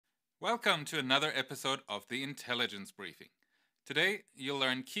Welcome to another episode of the Intelligence Briefing. Today, you'll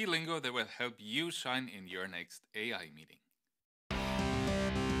learn key lingo that will help you shine in your next AI meeting.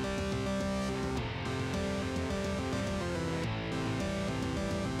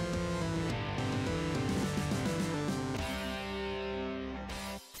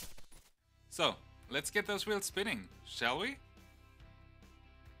 So, let's get those wheels spinning, shall we?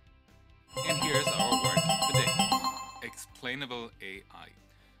 And here's our word of the day: explainable AI.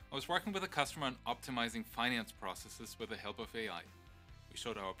 I was working with a customer on optimizing finance processes with the help of AI. We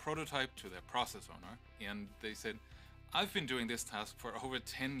showed our prototype to their process owner, and they said, "I've been doing this task for over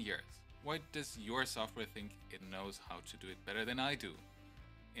 10 years. Why does your software think it knows how to do it better than I do?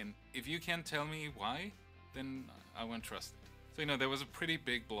 And if you can't tell me why, then I won't trust it." So, there was a pretty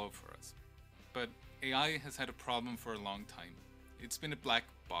big blow for us. But AI has had a problem for a long time. It's been a black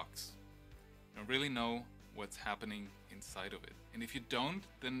box. You don't really know what's happening inside of it. And if you don't,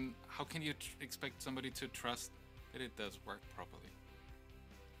 then how can you expect somebody to trust that it does work properly?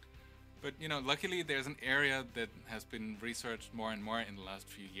 But luckily there's an area that has been researched more and more in the last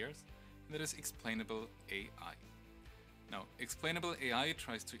few years, and that is explainable AI. Now, explainable AI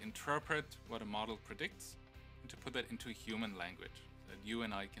tries to interpret what a model predicts and to put that into human language so that you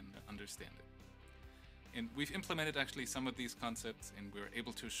and I can understand it. And we've implemented actually some of these concepts, and we're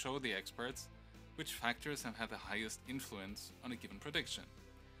able to show the experts which factors have had the highest influence on a given prediction.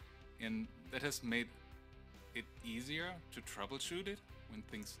 And that has made it easier to troubleshoot it when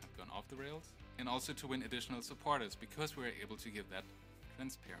things have gone off the rails, and also to win additional supporters because we're able to give that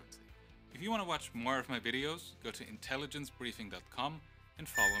transparency. If you want to watch more of my videos, go to intelligencebriefing.com and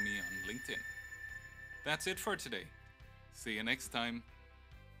follow me on LinkedIn. That's it for today. See you next time.